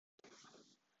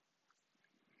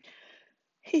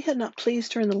He had not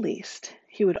pleased her in the least.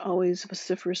 He would always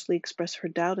vociferously express her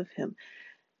doubt of him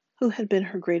who had been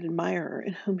her great admirer,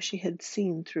 and whom she had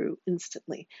seen through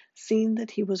instantly, seen that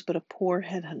he was but a poor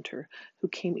head-hunter, who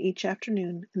came each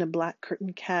afternoon in a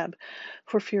black-curtained cab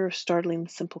for fear of startling the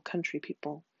simple country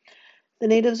people. The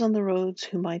natives on the roads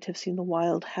who might have seen the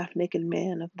wild, half-naked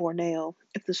man of Borneo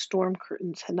if the storm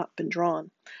curtains had not been drawn.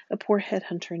 A poor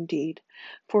head-hunter indeed,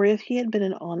 for if he had been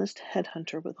an honest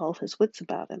head-hunter with all his wits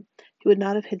about him, he would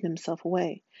not have hidden himself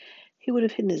away. He would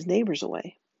have hidden his neighbors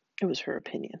away. It was her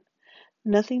opinion.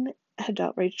 Nothing had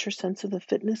outraged her sense of the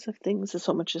fitness of things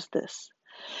so much as this,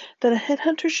 that a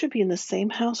head-hunter should be in the same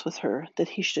house with her, that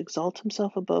he should exalt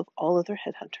himself above all other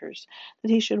head-hunters, that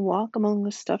he should walk among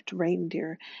the stuffed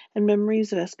reindeer, and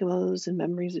memories of Eskimos and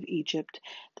memories of Egypt,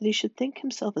 that he should think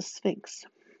himself a sphinx,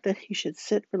 that he should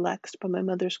sit relaxed by my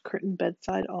mother's curtained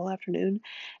bedside all afternoon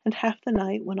and half the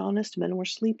night when honest men were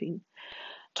sleeping,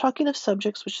 talking of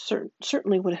subjects which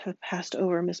certainly would have passed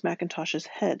over Miss Mackintosh's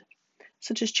head,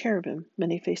 such as cherubim,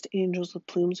 many-faced angels with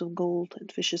plumes of gold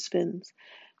and fishes' fins,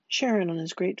 Charon on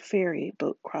his great ferry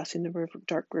boat crossing the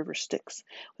dark river Styx,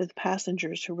 with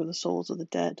passengers who were the souls of the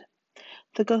dead,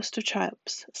 the ghost of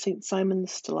Cheops, St. Simon the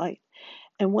Stylite,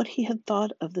 and what he had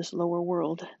thought of this lower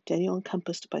world, Daniel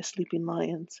encompassed by sleeping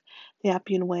lions, the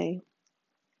Appian Way,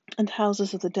 and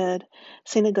houses of the dead,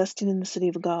 St. Augustine in the city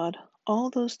of God, all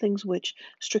those things which,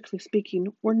 strictly speaking,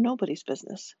 were nobody's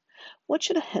business. What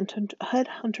should a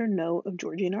head-hunter know of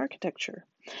Georgian architecture,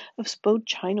 of Spode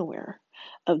chinaware,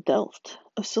 of Delft,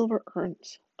 of silver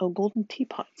urns, of golden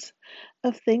teapots,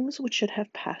 of things which should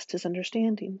have passed his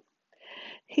understanding?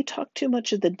 He talked too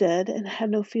much of the dead, and had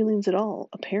no feelings at all,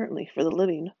 apparently, for the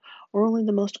living, or only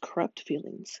the most corrupt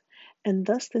feelings. And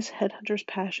thus this head-hunter's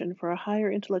passion for a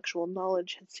higher intellectual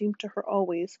knowledge had seemed to her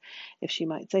always, if she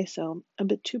might say so, a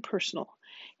bit too personal,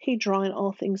 he drawing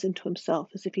all things into himself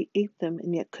as if he ate them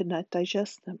and yet could not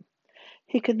digest them.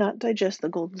 He could not digest the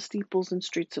golden steeples and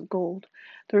streets of gold,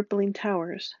 the rippling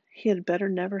towers. He had better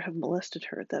never have molested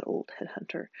her, that old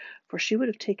head-hunter, for she would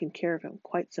have taken care of him,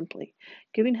 quite simply,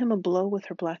 giving him a blow with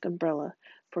her black umbrella,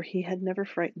 for he had never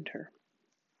frightened her.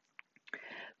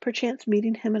 Perchance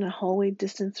meeting him in a hallway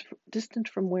distant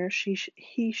from where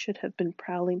he should have been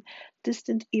prowling,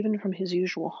 distant even from his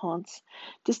usual haunts,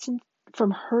 distant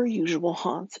from her usual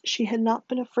haunts, she had not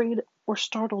been afraid or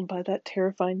startled by that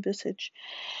terrifying visage,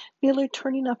 merely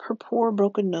turning up her poor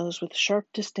broken nose with sharp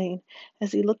disdain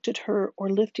as he looked at her, or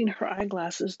lifting her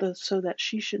eyeglasses so that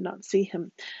she should not see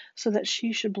him, so that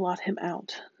she should blot him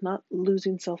out, not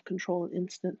losing self-control an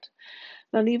instant.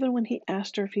 Not even when he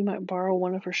asked her if he might borrow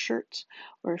one of her shirts,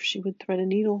 or if she would thread a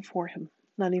needle for him.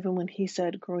 Not even when he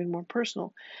said, growing more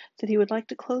personal, that he would like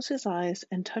to close his eyes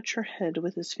and touch her head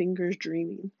with his fingers,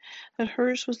 dreaming that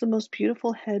hers was the most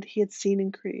beautiful head he had seen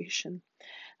in creation,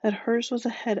 that hers was a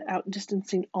head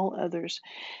outdistancing all others,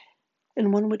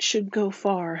 and one which should go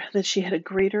far, that she had a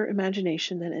greater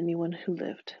imagination than anyone who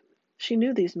lived. She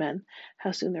knew these men,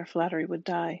 how soon their flattery would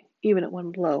die, even at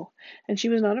one blow, and she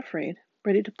was not afraid,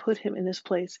 ready to put him in his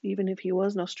place, even if he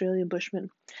was an Australian bushman,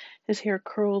 his hair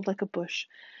curled like a bush,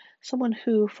 someone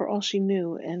who, for all she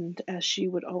knew, and as she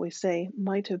would always say,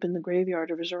 might have been the graveyard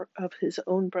of his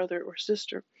own brother or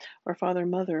sister, or father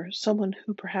and mother, someone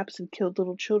who perhaps had killed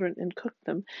little children and cooked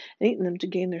them and eaten them to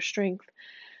gain their strength,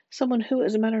 someone who,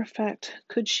 as a matter of fact,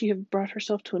 could she have brought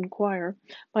herself to inquire,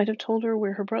 might have told her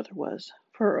where her brother was,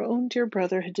 for her own dear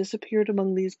brother had disappeared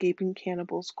among these gaping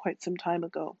cannibals quite some time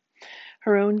ago.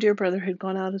 Her own dear brother had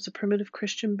gone out as a primitive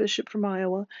Christian bishop from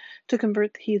Iowa to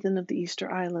convert the heathen of the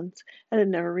Easter Islands, and had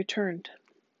never returned.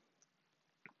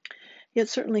 Yet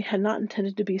certainly had not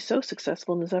intended to be so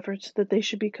successful in his efforts that they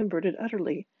should be converted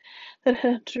utterly, that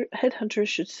headhunters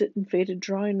should sit in faded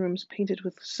drawing-rooms painted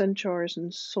with centaurs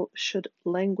and should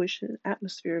languish in an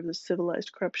atmosphere of the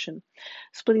civilized corruption,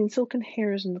 splitting silken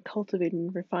hairs and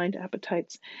cultivating refined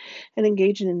appetites, and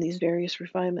engaging in these various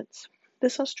refinements.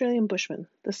 This Australian bushman,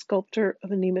 the sculptor of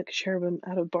anemic cherubim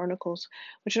out of barnacles,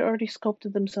 which had already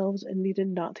sculpted themselves and needed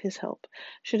not his help,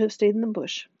 should have stayed in the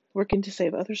bush, working to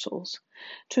save other souls,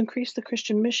 to increase the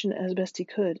Christian mission as best he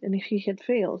could, and if he had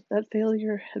failed, that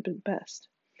failure had been best.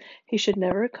 He should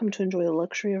never have come to enjoy the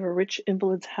luxury of a rich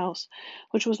invalid's house,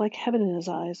 which was like heaven in his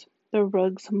eyes, the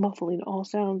rugs muffling all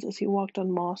sounds as he walked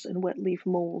on moss and wet leaf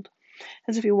mould,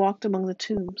 as if he walked among the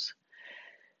tombs.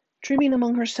 Dreaming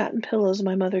among her satin pillows,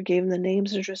 my mother gave him the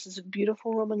names and addresses of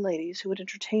beautiful Roman ladies who would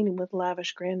entertain him with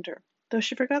lavish grandeur, though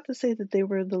she forgot to say that they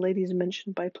were the ladies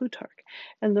mentioned by Plutarch,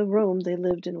 and the Rome they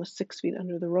lived in was 6 feet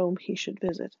under the Rome he should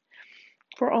visit,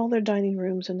 for all their dining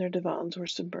rooms and their divans were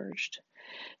submerged.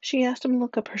 She asked him to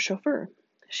look up her chauffeur,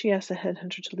 She asked the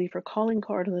headhunter to leave her calling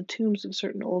card on the tombs of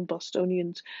certain old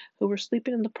Bostonians who were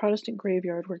sleeping in the Protestant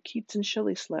graveyard where Keats and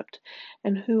Shelley slept,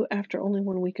 and who, after only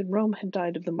 1 week in Rome, had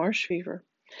died of the marsh fever.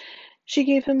 She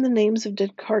gave him the names of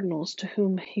dead cardinals to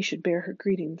whom he should bear her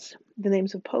greetings, the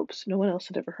names of popes no one else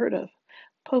had ever heard of,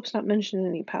 popes not mentioned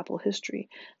in any papal history,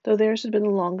 though theirs had been the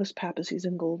longest papacies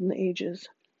in golden ages.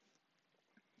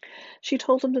 She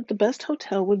told him that the best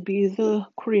hotel would be the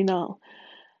Quirinale,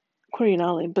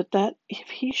 but that if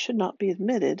he should not be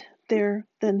admitted there,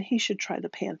 then he should try the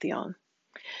Pantheon.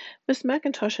 Miss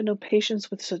Mackintosh had no patience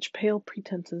with such pale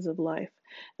pretences of life,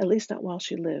 at least not while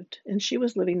she lived, and she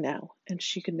was living now, and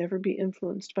she could never be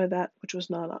influenced by that which was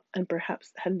not, and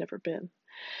perhaps had never been.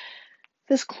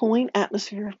 This cloying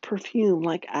atmosphere of perfume,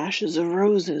 like ashes of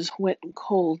roses, wet and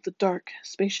cold, the dark,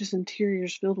 spacious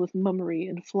interiors filled with mummery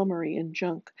and flummery and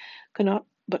junk, could not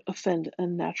but offend a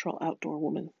natural outdoor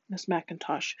woman, Miss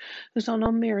Mackintosh, who saw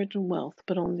no merit in wealth,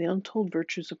 but only the untold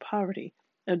virtues of poverty,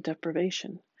 of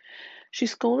deprivation. She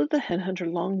scolded the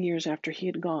headhunter long years after he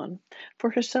had gone. For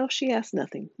herself she asked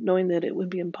nothing, knowing that it would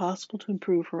be impossible to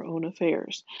improve her own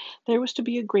affairs. There was to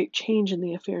be a great change in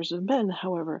the affairs of men,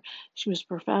 however. She was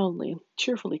profoundly,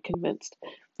 cheerfully convinced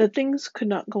that things could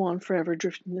not go on forever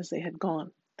drifting as they had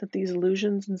gone, that these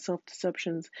illusions and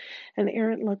self-deceptions and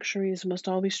errant luxuries must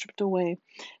all be stripped away,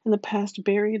 and the past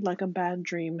buried like a bad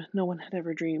dream no one had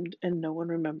ever dreamed and no one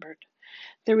remembered.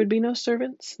 There would be no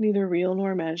servants, neither real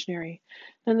nor imaginary,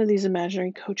 none of these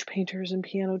imaginary coach painters and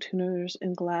piano tuners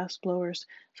and glass blowers,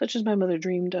 such as my mother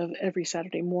dreamed of every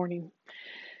Saturday morning.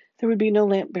 There would be no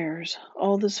lamp bearers.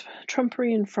 All this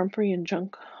trumpery and frumpery and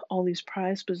junk, all these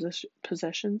prized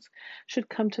possessions, should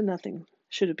come to nothing,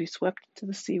 should be swept into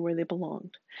the sea where they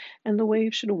belonged, and the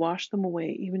waves should wash them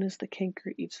away even as the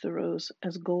canker eats the rose,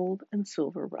 as gold and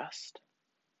silver rust.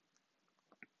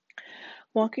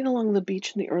 Walking along the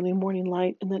beach in the early morning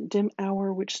light, in that dim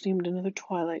hour which seemed another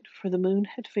twilight, for the moon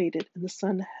had faded and the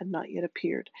sun had not yet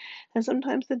appeared, and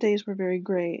sometimes the days were very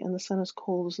grey and the sun as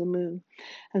cold as the moon,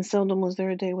 and seldom was there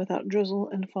a day without drizzle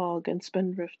and fog and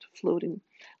spindrift floating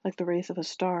like the rays of a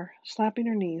star, slapping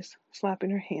her knees, slapping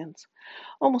her hands,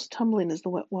 almost tumbling as the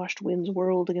wet-washed winds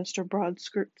whirled against her broad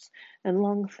skirts and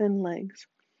long thin legs,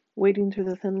 wading through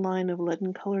the thin line of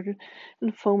leaden-coloured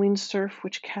and foaming surf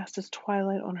which cast its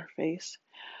twilight on her face,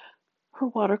 her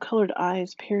water-coloured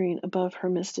eyes peering above her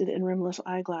misted and rimless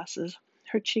eyeglasses,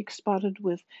 her cheeks spotted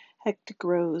with hectic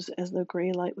rose as the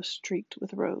grey light was streaked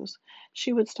with rose.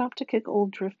 She would stop to kick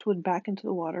old driftwood back into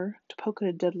the water, to poke at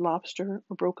a dead lobster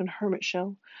or broken hermit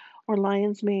shell, or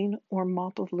lion's mane, or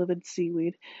mop of livid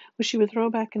seaweed, which she would throw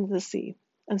back into the sea.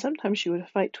 And sometimes she would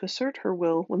fight to assert her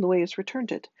will when the waves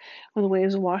returned it, when the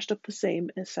waves washed up the same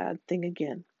sad thing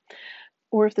again.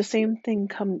 Or if the same thing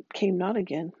came not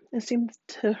again, it seemed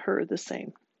to her the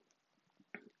same.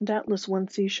 Doubtless one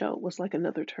seashell was like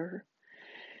another to her.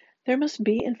 There must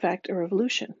be, in fact, a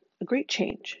revolution, a great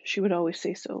change. She would always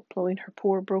say so, blowing her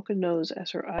poor broken nose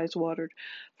as her eyes watered,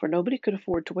 for nobody could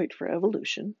afford to wait for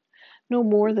evolution, no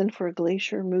more than for a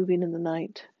glacier moving in the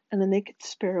night, and the naked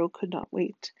sparrow could not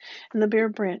wait, and the bare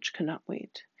branch could not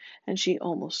wait, and she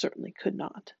almost certainly could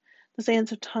not. The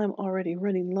sands of time already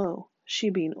running low,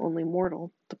 she being only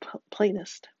mortal, the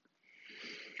plainest.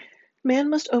 Man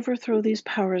must overthrow these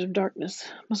powers of darkness,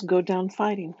 must go down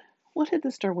fighting. What had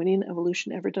this Darwinian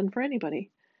evolution ever done for anybody?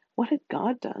 What had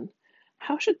God done?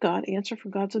 How should God answer for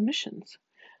God's omissions?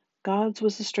 God's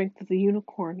was the strength of the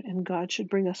unicorn, and God should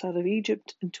bring us out of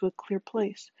Egypt into a clear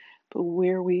place. But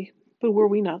were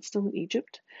we not still in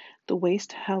Egypt, the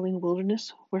waste, howling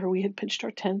wilderness where we had pitched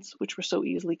our tents, which were so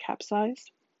easily capsized?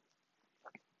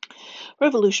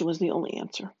 Revolution was the only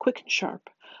answer, quick and sharp,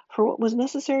 for what was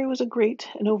necessary was a great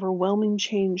and overwhelming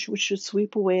change which should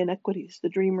sweep away inequities, the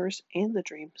dreamers and the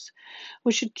dreams,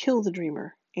 which should kill the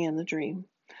dreamer and the dream.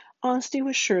 Honesty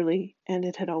was surely, and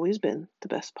it had always been, the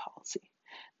best policy.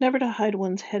 Never to hide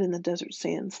one's head in the desert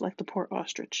sands like the poor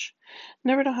ostrich.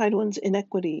 Never to hide one's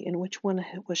inequity in which one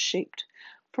was shaped,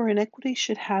 for inequity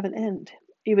should have an end,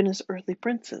 even as earthly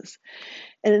princes,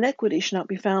 and inequity should not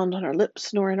be found on our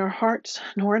lips, nor in our hearts,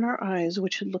 nor in our eyes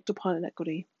which had looked upon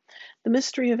inequity. The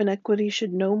mystery of inequity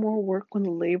should no more work when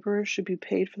the laborer should be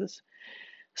paid for the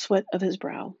sweat of his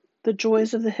brow. The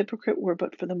joys of the hypocrite were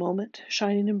but for the moment,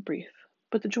 shining and brief,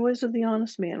 but the joys of the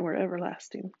honest man were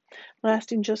everlasting,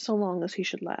 lasting just so long as he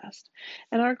should last,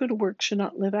 and our good works should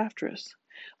not live after us.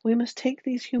 We must take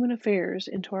these human affairs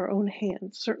into our own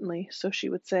hands, certainly, so she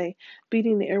would say,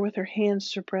 beating the air with her hands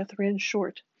till her breath ran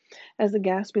short, as the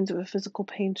gaspings of a physical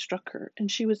pain struck her, and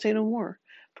she would say no more,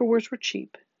 for words were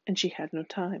cheap, and she had no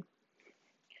time.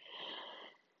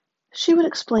 She would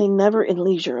explain, never in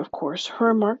leisure, of course, her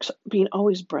remarks being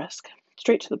always brusque,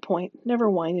 straight to the point, never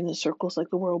winding in circles like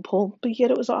the whirlpool, but yet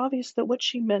it was obvious that what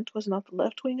she meant was not the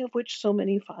left wing of which so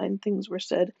many fine things were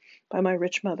said by my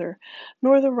rich mother,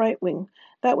 nor the right wing,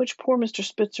 that which poor Mr.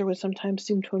 Spitzer would sometimes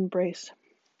seem to embrace,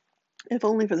 if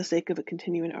only for the sake of a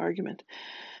continuing argument,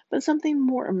 but something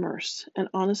more immerse, an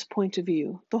honest point of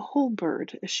view, the whole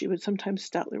bird, as she would sometimes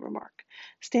stoutly remark,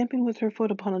 stamping with her foot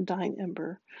upon a dying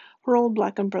ember, her old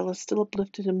black umbrella still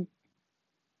uplifted and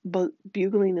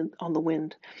bugling on the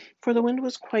wind, for the wind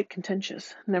was quite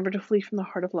contentious, never to flee from the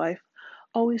heart of life,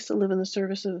 always to live in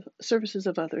the services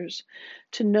of others,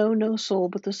 to know no soul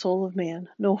but the soul of man,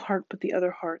 no heart but the other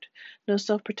heart, no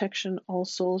self-protection, all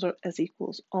souls are as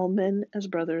equals, all men as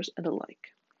brothers and alike.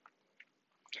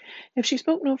 If she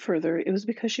spoke no further, it was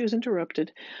because she was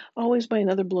interrupted always by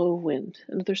another blow of wind,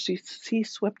 another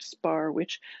sea-swept spar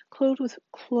which, clothed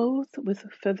with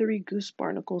feathery goose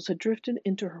barnacles, had drifted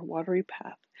into her watery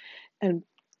path, and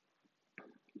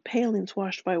palings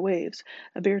washed by waves,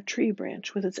 a bare tree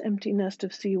branch with its empty nest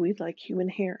of seaweed like human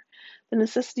hair, the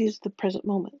necessities of the present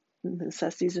moment, the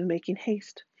necessities of making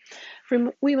haste.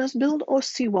 For we must build a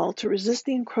sea-wall to resist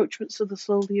the encroachments of the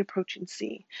slowly approaching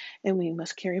sea, and we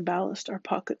must carry ballast, our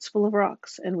pockets full of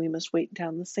rocks, and we must weight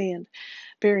down the sand,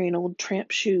 burying old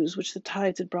tramp shoes which the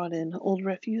tides had brought in, old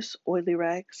refuse, oily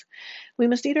rags. We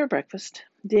must eat our breakfast,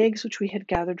 the eggs which we had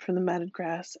gathered from the matted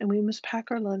grass, and we must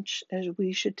pack our lunch as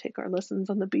we should take our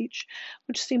lessons on the beach,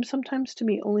 which seemed sometimes to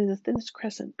me only the thinnest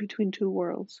crescent between two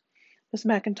worlds. Miss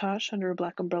Mackintosh, under a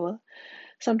black umbrella,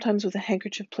 sometimes with a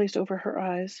handkerchief placed over her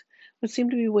eyes, would seem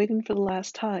to be waiting for the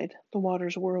last tide, the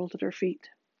waters whirled at her feet.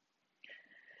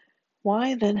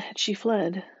 Why, then, had she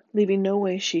fled, leaving no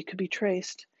way she could be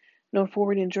traced, no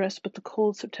forwarding address but the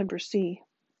cold September sea,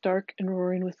 dark and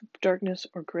roaring with darkness,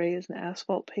 or gray as an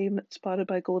asphalt pavement spotted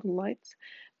by golden lights,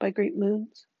 by great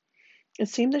moons? It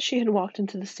seemed that she had walked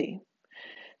into the sea.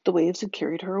 The waves had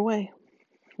carried her away.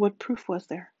 What proof was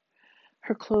there?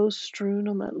 Her clothes strewn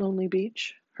on that lonely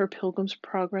beach, her Pilgrim's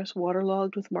Progress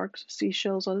waterlogged with marks of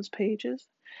seashells on its pages,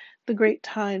 the great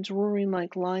tides roaring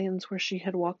like lions where she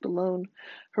had walked alone,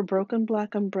 her broken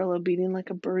black umbrella beating like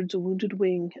a bird's wounded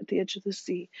wing at the edge of the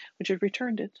sea which had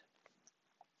returned it.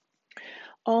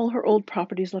 All her old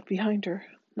properties left behind her,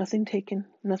 nothing taken,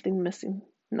 nothing missing,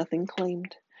 nothing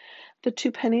claimed. The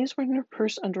 2 pennies were in her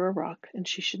purse under a rock, and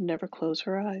she should never close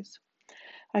her eyes.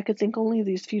 I could think only of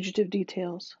these fugitive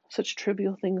details, such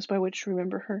trivial things by which to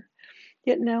remember her,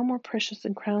 yet now more precious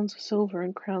than crowns of silver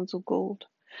and crowns of gold.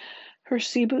 Her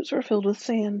sea boots were filled with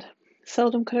sand.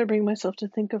 Seldom could I bring myself to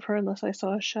think of her unless I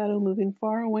saw a shadow moving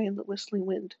far away in the whistling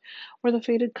wind, or the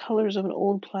faded colors of an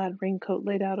old plaid raincoat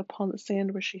laid out upon the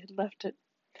sand where she had left it.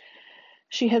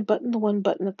 She had buttoned the one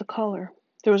button at the collar.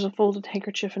 There was a folded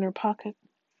handkerchief in her pocket.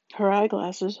 Her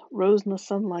eyeglasses, rose in the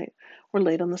sunlight, were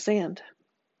laid on the sand.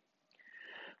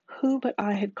 Who but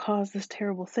I had caused this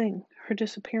terrible thing, her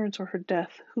disappearance or her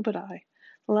death? Who but I?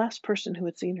 The last person who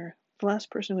had seen her, the last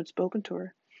person who had spoken to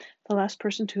her, the last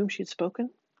person to whom she had spoken?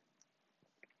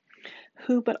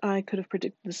 Who but I could have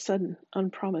predicted this sudden,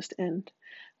 unpromised end?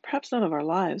 Perhaps not of our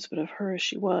lives, but of her as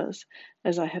she was,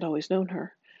 as I had always known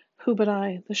her. Who but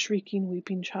I, the shrieking,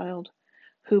 weeping child?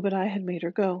 Who but I had made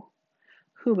her go?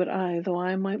 Who but I, though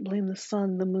I might blame the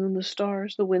sun, the moon, the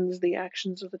stars, the winds, the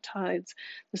actions of the tides,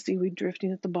 the seaweed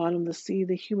drifting at the bottom of the sea,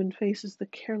 the human faces, the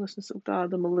carelessness of God,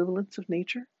 the malevolence of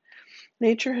nature?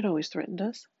 Nature had always threatened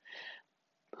us.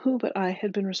 Who but I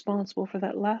had been responsible for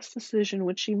that last decision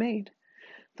which she made?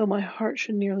 Though my heart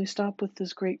should nearly stop with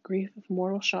this great grief of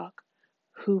mortal shock,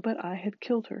 who but I had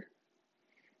killed her?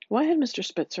 Why had Mr.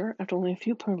 Spitzer, after only a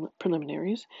few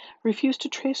preliminaries, refused to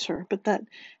trace her, but that,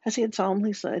 as he had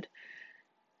solemnly said,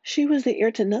 she was the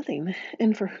heir to nothing,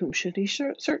 and for whom should he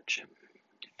search?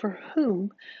 For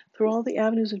whom, through all the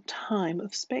avenues of time,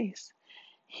 of space?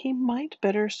 He might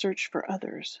better search for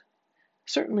others.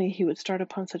 Certainly he would start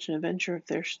upon such an adventure if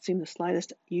there should seem the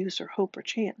slightest use or hope or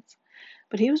chance.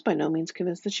 But he was by no means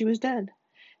convinced that she was dead.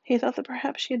 He thought that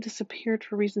perhaps she had disappeared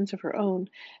for reasons of her own,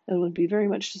 and would be very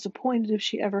much disappointed if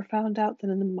she ever found out that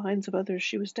in the minds of others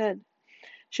she was dead.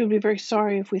 She would be very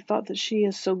sorry if we thought that she,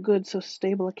 as so good, so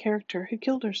stable a character, had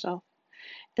killed herself.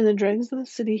 In the dregs of the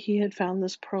city he had found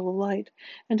this pearl of light,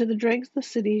 and to the dregs of the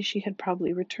city she had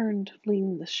probably returned,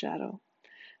 fleeing this shadow.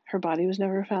 Her body was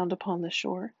never found upon the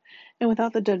shore, and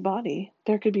without the dead body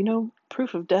there could be no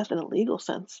proof of death in a legal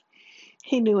sense.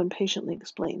 He knew and patiently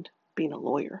explained, being a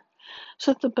lawyer,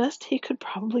 so that the best he could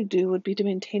probably do would be to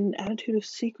maintain an attitude of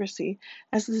secrecy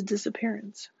as to his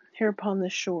disappearance, here upon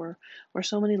this shore, where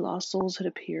so many lost souls had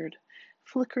appeared,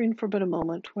 flickering for but a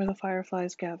moment where the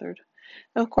fireflies gathered,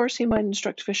 Of course, he might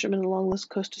instruct fishermen along this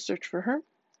coast to search for her,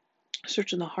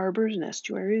 search in the harbors and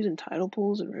estuaries and tidal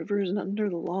pools and rivers and under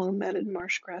the long matted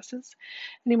marsh grasses,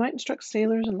 and he might instruct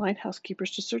sailors and lighthouse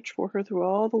keepers to search for her through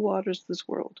all the waters of this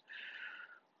world.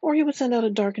 Or he would send out a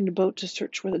darkened boat to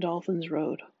search where the dolphins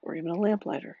rode, or even a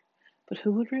lamplighter. But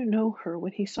who would know her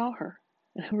when he saw her,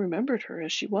 and who remembered her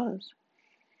as she was?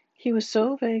 He was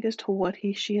so vague as to what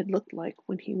she had looked like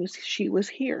when she was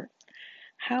here.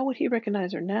 How would he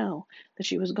recognize her now that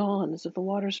she was gone, as if the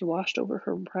waters had washed over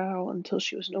her brow until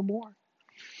she was no more?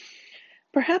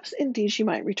 Perhaps indeed she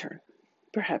might return.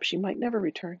 Perhaps she might never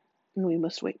return, and we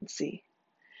must wait and see.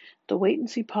 The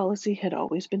wait-and-see policy had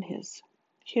always been his.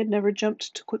 He had never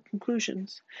jumped to quick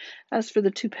conclusions. As for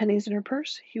the 2 pennies in her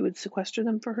purse, he would sequester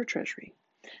them for her treasury.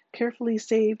 Carefully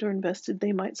saved or invested,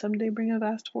 they might some day bring a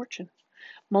vast fortune,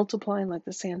 multiplying like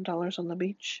the sand dollars on the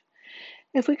beach.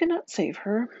 If we could not save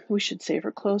her, we should save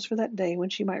her clothes for that day when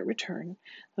she might return,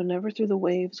 though never through the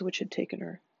waves which had taken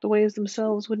her. The waves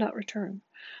themselves would not return,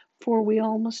 for we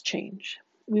all must change.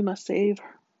 We must save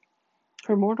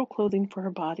her mortal clothing for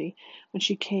her body when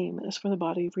she came, as for the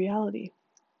body of reality.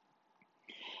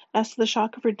 As to the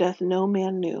shock of her death, no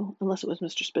man knew, unless it was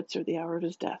Mr. Spitzer, the hour of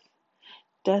his death.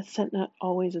 Death sent not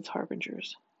always its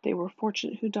harbingers. They were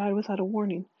fortunate who died without a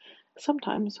warning,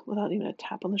 sometimes without even a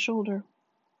tap on the shoulder.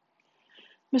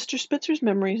 Mr. Spitzer's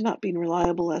memories, not being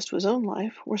reliable as to his own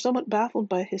life, were somewhat baffled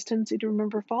by his tendency to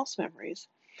remember false memories,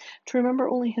 to remember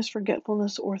only his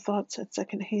forgetfulness or thoughts at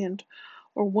second hand,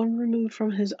 or one removed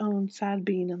from his own sad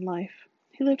being in life.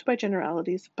 He lived by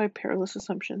generalities, by perilous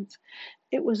assumptions.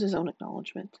 It was his own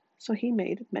acknowledgment. So he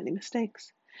made many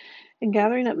mistakes. In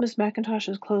gathering up Miss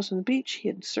Mackintosh's clothes from the beach, he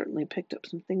had certainly picked up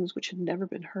some things which had never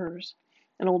been hers: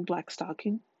 an old black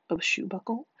stocking, a shoe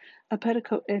buckle, a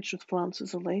petticoat edged with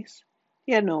flounces of lace.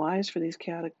 He had no eyes for these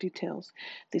chaotic details,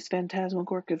 these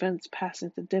phantasmagoric events passing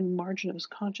at the dim margin of his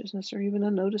consciousness, or even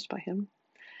unnoticed by him.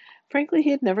 Frankly, he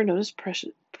had never noticed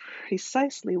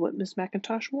precisely what Miss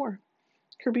Mackintosh wore.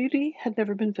 Her beauty had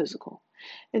never been physical.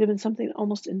 It had been something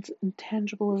almost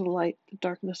intangible as the light, the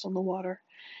darkness on the water.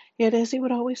 Yet, as he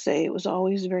would always say, it was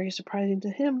always very surprising to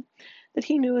him that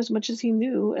he knew as much as he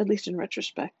knew, at least in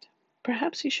retrospect.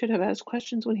 Perhaps he should have asked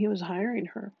questions when he was hiring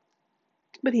her.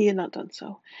 But he had not done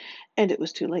so, and it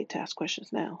was too late to ask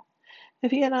questions now.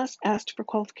 If he had asked for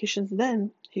qualifications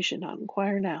then, he should not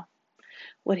inquire now.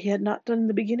 What he had not done in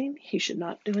the beginning, he should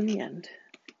not do in the end.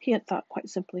 He had thought, quite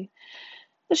simply,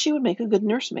 that she would make a good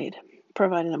nursemaid,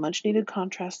 providing a much-needed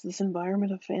contrast to this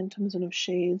environment of phantoms and of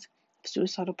shades, of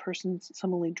suicidal persons,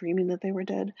 some only dreaming that they were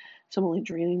dead, some only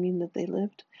dreaming that they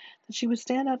lived, that she would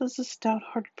stand out as a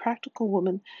stout-hearted, practical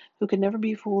woman who could never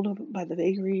be fooled by the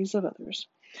vagaries of others,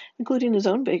 including his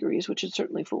own vagaries, which had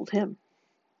certainly fooled him.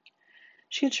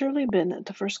 She had surely been, at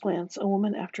the first glance, a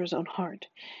woman after his own heart,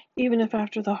 even if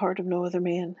after the heart of no other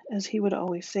man, as he would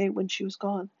always say when she was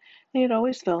gone, and he had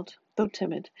always felt, though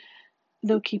timid,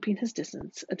 though keeping his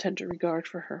distance, a tender regard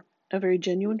for her, a very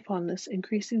genuine fondness,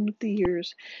 increasing with the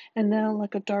years, and now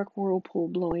like a dark whirlpool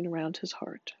blowing around his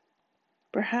heart.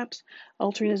 Perhaps,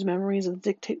 altering his memories of the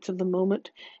dictates of the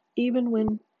moment, even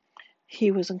when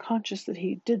he was unconscious that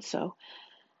he did so,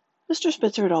 Mr.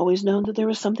 Spitzer had always known that there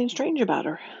was something strange about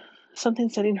her, something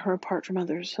setting her apart from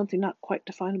others, something not quite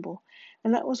definable,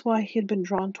 and that was why he had been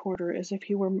drawn toward her as if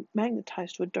he were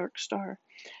magnetized to a dark star,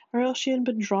 or else she had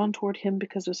been drawn toward him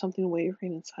because of something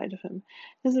wavering inside of him,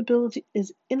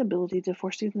 his inability to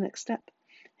foresee the next step,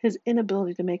 his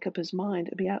inability to make up his mind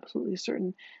and be absolutely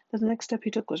certain that the next step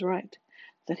he took was right,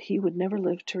 that he would never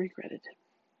live to regret it.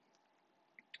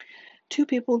 Two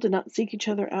people did not seek each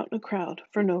other out in a crowd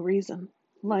for no reason.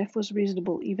 Life was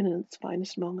reasonable even in its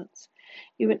finest moments.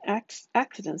 Even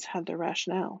accidents had their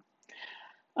rationale.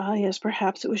 Ah, yes,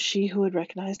 perhaps it was she who had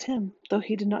recognized him, though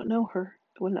he did not know her,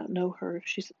 would not know her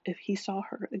if he saw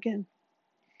her again.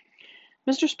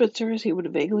 Mr. Spitzer, as he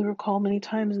would vaguely recall many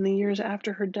times in the years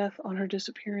after her death, on her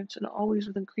disappearance, and always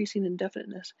with increasing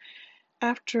indefiniteness,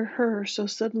 after her so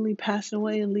suddenly passing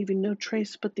away and leaving no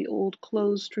trace but the old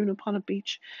clothes strewn upon a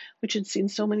beach which had seen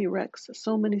so many wrecks,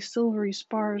 so many silvery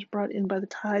spars brought in by the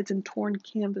tides and torn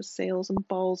canvas sails and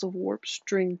balls of warped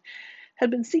string,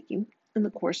 had been seeking, in the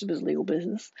course of his legal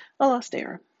business, a lost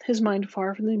heir, his mind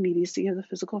far from the immediacy of the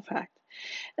physical fact.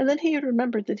 And then he had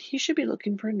remembered that he should be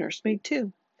looking for a nursemaid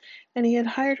too, and he had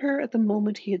hired her at the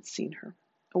moment he had seen her,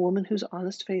 a woman whose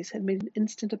honest face had made an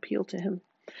instant appeal to him,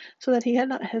 so that he had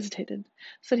not hesitated,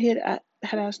 so that he had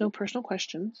asked no personal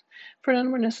questions, for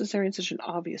none were necessary in such an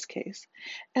obvious case,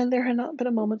 and there had not been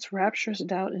a moment's rapturous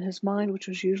doubt in his mind which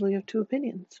was usually of two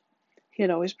opinions. He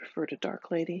had always preferred a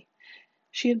dark lady.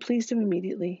 She had pleased him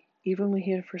immediately, even when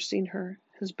he had first seen her,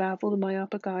 his baffled and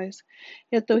myopic eyes.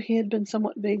 Yet though he had been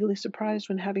somewhat vaguely surprised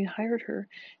when, having hired her,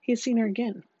 he had seen her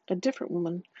again, a different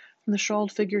woman, from the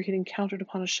shawled figure he had encountered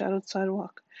upon a shadowed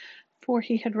sidewalk. For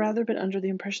he had rather been under the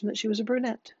impression that she was a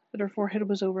brunette, that her forehead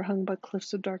was overhung by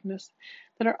cliffs of darkness,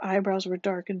 that her eyebrows were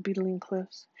dark and beetling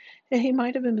cliffs. Yet he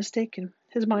might have been mistaken,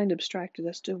 his mind abstracted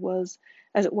as it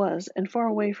was, and far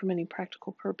away from any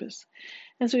practical purpose,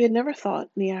 and so he had never thought,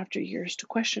 in the after years, to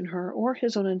question her or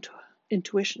his own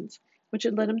intuitions, which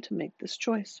had led him to make this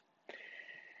choice.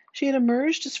 She had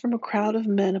emerged as from a crowd of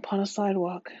men upon a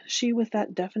sidewalk, she with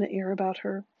that definite air about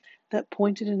her, that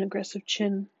pointed and aggressive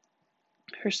chin,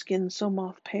 her skin so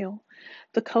moth pale,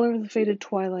 the color of the faded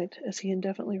twilight, as he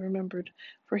indefinitely remembered,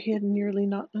 for he had nearly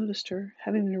not noticed her,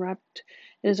 having been wrapped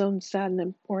in his own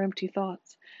sad or empty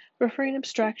thoughts, referring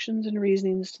abstractions and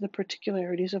reasonings to the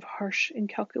particularities of harsh,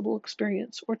 incalculable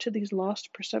experience, or to these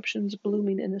lost perceptions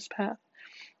blooming in his path,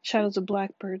 shadows of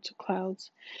blackbirds, of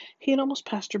clouds. He had almost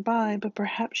passed her by, but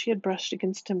perhaps she had brushed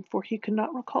against him, for he could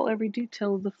not recall every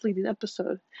detail of the fleeting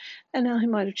episode, and now he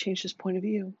might have changed his point of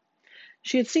view.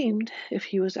 She had seemed, if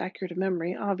he was accurate of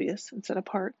memory, obvious and set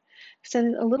apart,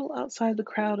 standing a little outside the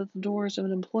crowd at the doors of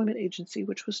an employment agency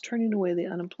which was turning away the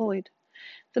unemployed.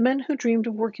 The men who dreamed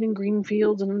of working in green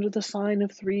fields and under the sign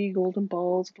of 3 golden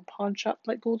balls of a pawnshop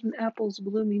like golden apples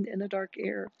blooming in a dark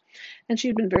air. And she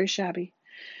had been very shabby.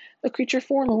 A creature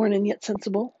forlorn and yet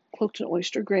sensible, cloaked in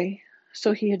oyster gray.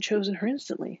 So he had chosen her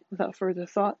instantly, without further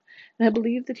thought, and had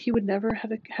believed that he would never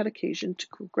have had occasion to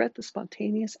regret the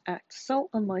spontaneous act so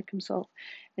unlike himself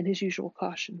and his usual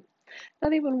caution.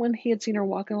 Not even when he had seen her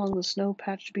walking along the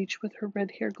snow-patched beach with her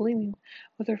red hair gleaming,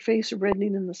 with her face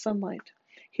reddening in the sunlight.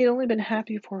 He had only been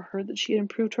happy for her that she had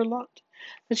improved her lot,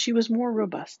 that she was more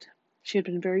robust. She had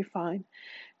been very fine,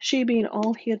 she being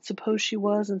all he had supposed she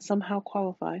was and somehow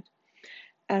qualified,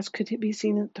 as could be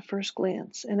seen at the first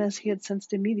glance, and as he had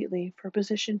sensed immediately, for a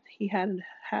position he had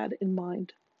had in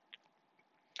mind.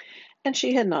 And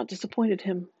she had not disappointed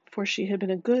him, for she had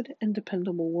been a good and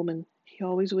dependable woman, he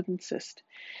always would insist,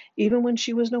 even when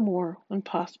she was no more, when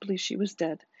possibly she was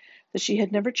dead, that she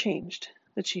had never changed,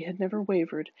 that she had never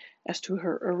wavered as to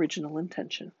her original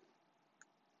intention.